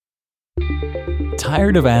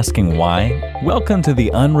Tired of asking why? Welcome to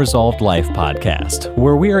the Unresolved Life podcast,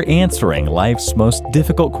 where we are answering life's most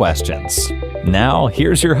difficult questions. Now,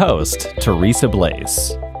 here's your host, Teresa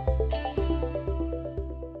Blaze.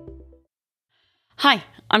 Hi,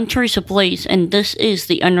 I'm Teresa Blaze, and this is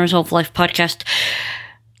the Unresolved Life podcast.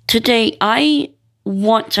 Today, I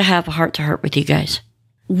want to have a heart-to-heart with you guys.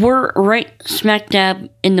 We're right smack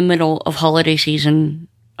dab in the middle of holiday season.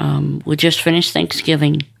 We just finished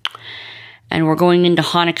Thanksgiving, and we're going into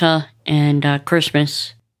Hanukkah and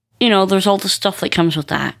Christmas. You know, there's all the stuff that comes with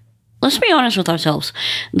that. Let's be honest with ourselves.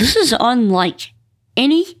 This is unlike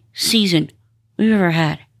any season we've ever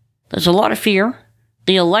had. There's a lot of fear.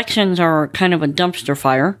 The elections are kind of a dumpster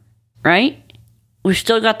fire, right? We've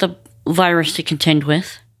still got the virus to contend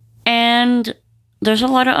with. And there's a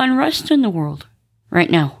lot of unrest in the world right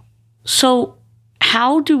now. So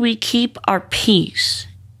how do we keep our peace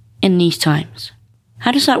in these times?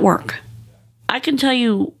 How does that work? I can tell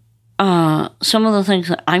you some of the things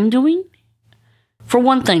that I'm doing. For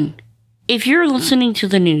one thing, if you're listening to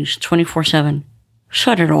the news 24/7,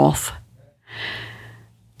 shut it off.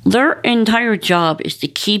 Their entire job is to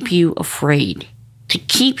keep you afraid, to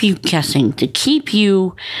keep you guessing, to keep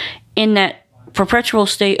you in that perpetual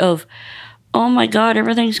state of, oh my God,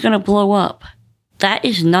 everything's going to blow up. That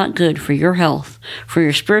is not good for your health, for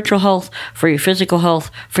your spiritual health, for your physical health,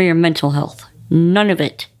 for your mental health. None of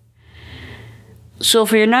it. So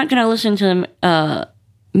if you're not going to listen to the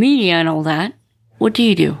media and all that, what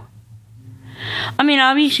do? I mean,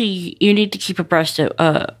 obviously, you need to keep abreast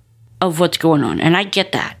of what's going on, and I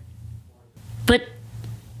get that. But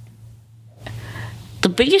the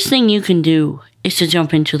biggest thing you can do is to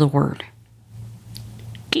jump into the Word.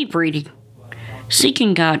 Keep reading,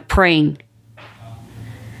 seeking God, praying.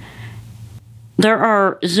 There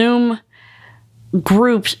are Zoom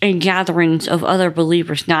groups and gatherings of other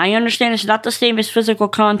believers. Now, I understand it's not the same as physical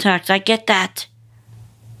contact. I get that.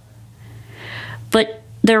 But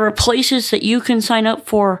there are places that you can sign up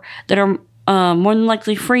for that are more than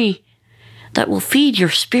likely free that will feed your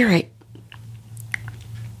spirit.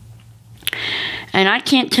 And I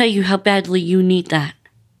can't tell you how badly you need that.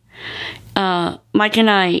 Mike and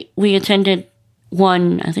I, we attended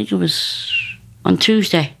one, I think it was on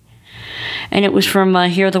Tuesday. And it was from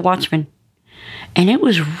Hear the Watchman. And it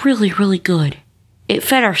was really, really good. It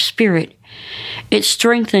fed our spirit. It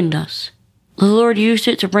strengthened us. The Lord used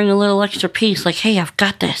it to bring a little extra peace. Like, hey, I've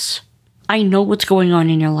got this. I know what's going on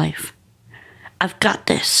in your life. I've got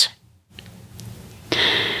this.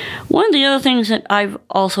 One of the other things that I've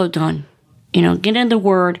also done, get into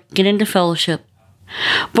Word, get into fellowship.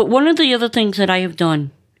 But one of the other things that I have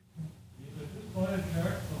done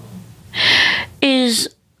is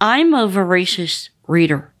I'm a voracious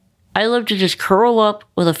reader. I love to just curl up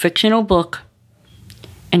with a fictional book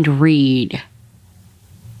and read.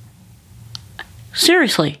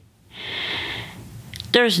 Seriously.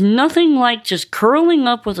 There's nothing like just curling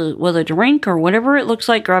up with a drink or whatever it looks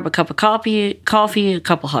like. Grab a cup of coffee, a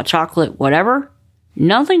cup of hot chocolate, whatever.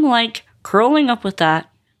 Nothing like curling up with that,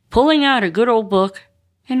 pulling out a good old book,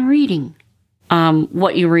 and reading.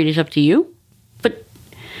 What you read is up to you. But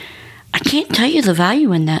I can't tell you the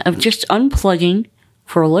value in that of just unplugging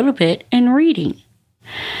for a little bit and reading.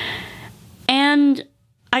 And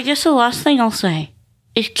I guess the last thing I'll say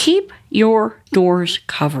is keep your doors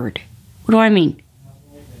covered. What do I mean?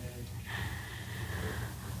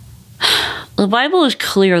 The Bible is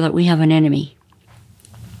clear that we have an enemy.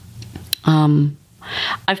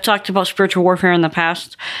 I've talked about spiritual warfare in the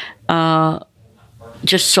past,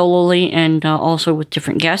 just solely and also with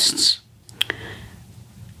different guests.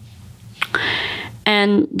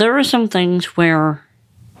 And there are some things where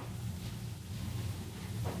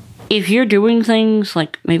if you're doing things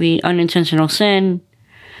like maybe unintentional sin,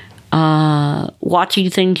 watching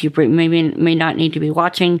things you may not need to be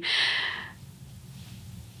watching,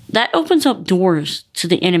 that opens up doors to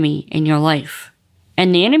the enemy in your life.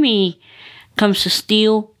 And the enemy comes to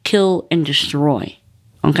steal, kill, and destroy.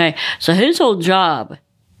 Okay? So his whole job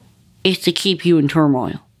is to keep you in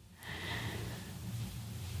turmoil.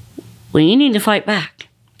 Well, you need to fight back.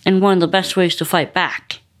 And one of the best ways to fight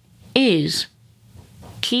back is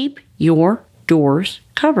keep your doors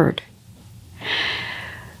covered.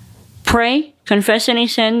 Pray, confess any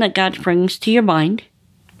sin that God brings to your mind.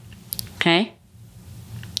 Okay?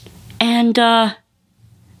 And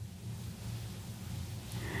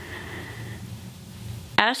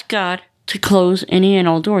ask God to close any and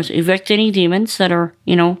all doors. Evict any demons that are,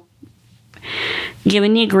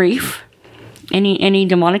 giving you grief. Any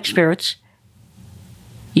demonic spirits.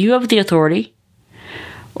 You have the authority.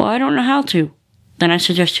 Well, I don't know how to. Then I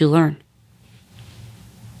suggest you learn.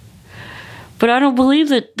 But I don't believe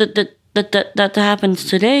that happens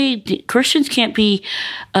today. Christians can't be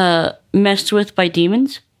messed with by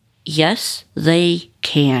demons. Yes, they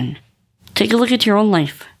can. Take a look at your own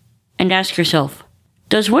life and ask yourself,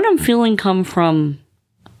 does what I'm feeling come from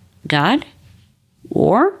God?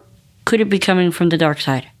 Or could it be coming from the dark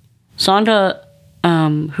side? Sonda,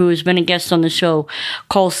 who has been a guest on the show,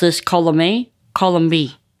 calls this column A, column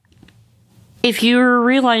B. If you're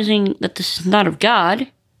realizing that this is not of God,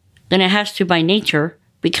 then it has to, by nature,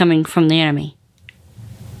 be coming from the enemy.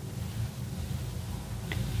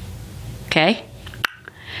 Okay?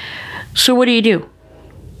 So what do?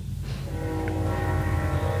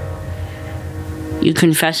 You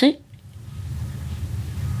confess it,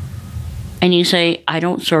 and you say, I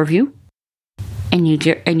don't serve you, and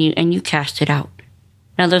you cast it out.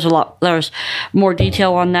 Now there's more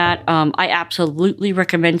detail on that. I absolutely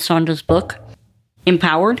recommend Sonda's book,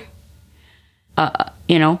 Empowered.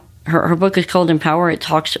 Her book is called Empower. It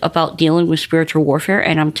talks about dealing with spiritual warfare,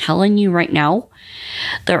 and I'm telling you right now,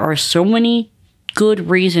 there are so many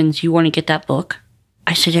good reasons you want to get that book.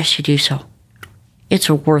 I suggest you do so. It's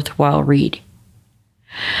a worthwhile read.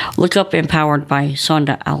 Look up Empowered by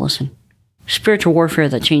Sonda Allison. Spiritual warfare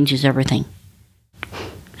that changes everything.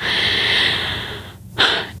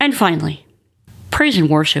 And finally, praise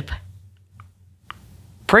and worship.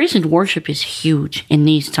 Praise and worship is huge in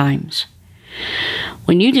these times.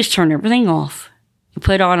 When you just turn everything off, you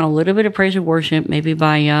put on a little bit of praise and worship, maybe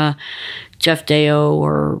by Jeff Deo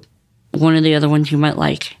or one of the other ones you might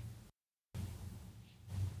like.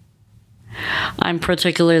 I'm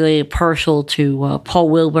particularly partial to Paul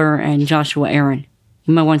Wilbur and Joshua Aaron.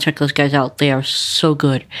 You might want to check those guys out. They are so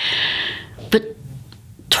good. But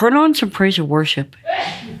turn on some praise and worship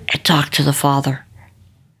and talk to the Father.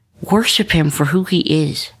 Worship Him for who He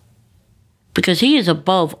is, because He is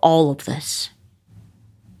above all of this.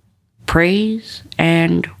 Praise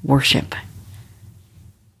and worship.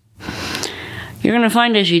 You're going to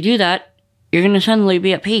find as you do that, you're going to suddenly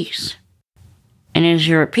be at peace. And as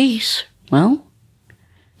you're at peace, well,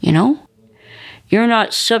 you're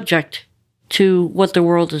not subject to what the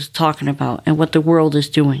world is talking about and what the world is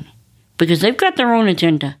doing, because they've got their own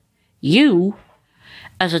agenda. You,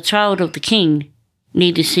 as a child of the King,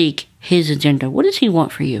 need to seek His agenda. What does He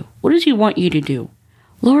want for you? What does He want you to do?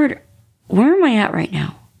 Lord, where am I at right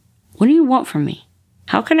now? What do you want from me?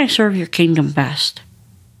 How can I serve your kingdom best?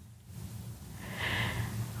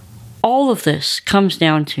 All of this comes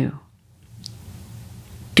down to,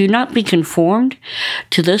 do not be conformed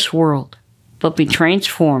to this world, but be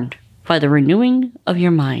transformed by the renewing of your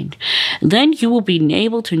mind. Then you will be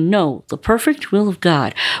able to know the perfect will of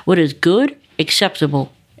God, what is good,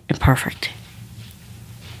 acceptable, and perfect.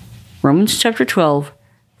 Romans chapter 12,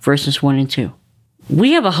 verses 1 and 2.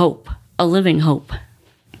 We have a hope, a living hope.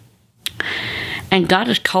 And God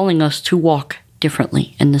is calling us to walk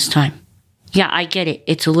differently in this time. Yeah, I get it.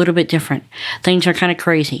 It's a little bit different. Things are kind of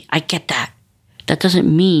crazy. I get that. That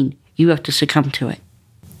doesn't mean you have to succumb to it.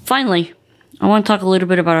 Finally, I want to talk a little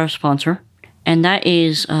bit about our sponsor, and that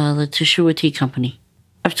is the Teshua Tea Company.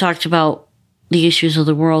 I've talked about the issues of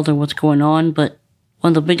the world and what's going on, but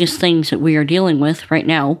one of the biggest things that we are dealing with right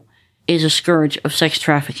now is a scourge of sex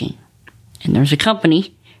trafficking. And there's a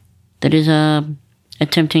company that is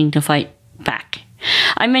attempting to fight back.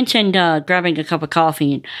 I mentioned grabbing a cup of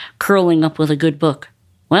coffee and curling up with a good book.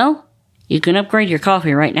 Well, you can upgrade your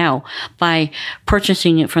coffee right now by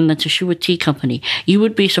purchasing it from the Teshua Tea Company. You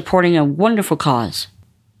would be supporting a wonderful cause.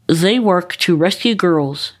 They work to rescue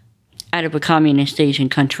girls out of a communist Asian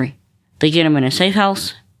country. They get them in a safe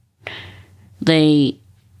house. They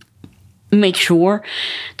make sure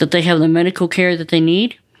that they have the medical care that they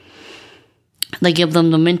need. They give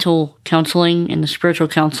them the mental counseling and the spiritual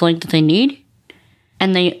counseling that they need.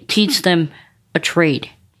 And they teach them a trade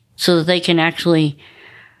so that they can actually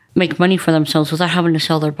make money for themselves without having to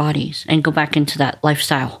sell their bodies and go back into that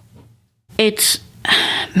lifestyle. It's,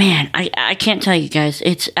 man, I can't tell you guys.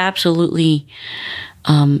 It's absolutely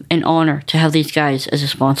an honor to have these guys as a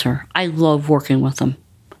sponsor. I love working with them.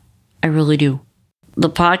 I really do. The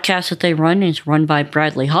podcast that they run is run by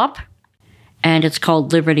Bradley Hopp, and it's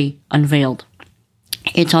called Liberty Unveiled.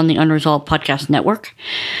 It's on the Unresolved Podcast Network.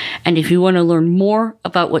 And if you want to learn more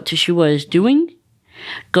about what Teshua is doing,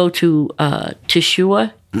 go to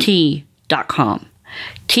TeshuaTea.com.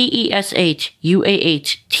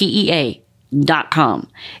 TeshuaTea.com.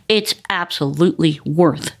 It's absolutely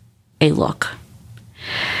worth a look.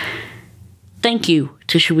 Thank you,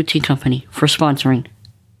 Teshua Tea Company, for sponsoring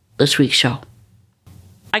this week's show.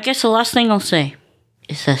 I guess the last thing I'll say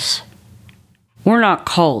is this. We're not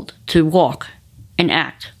called to walk and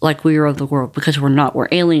act like we are of the world, because we're not. We're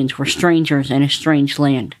aliens. We're strangers in a strange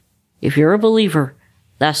land. If you're a believer,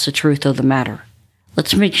 that's the truth of the matter.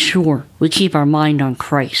 Let's make sure we keep our mind on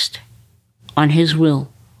Christ, on His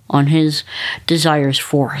will, on His desires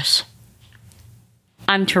for us.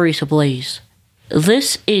 I'm Teresa Blaze.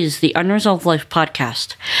 This is the Unresolved Life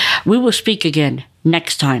Podcast. We will speak again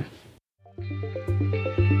next time.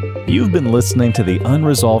 You've been listening to the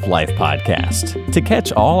Unresolved Life Podcast. To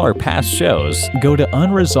catch all our past shows, go to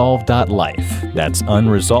unresolved.life. That's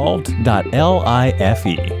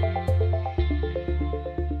unresolved.life.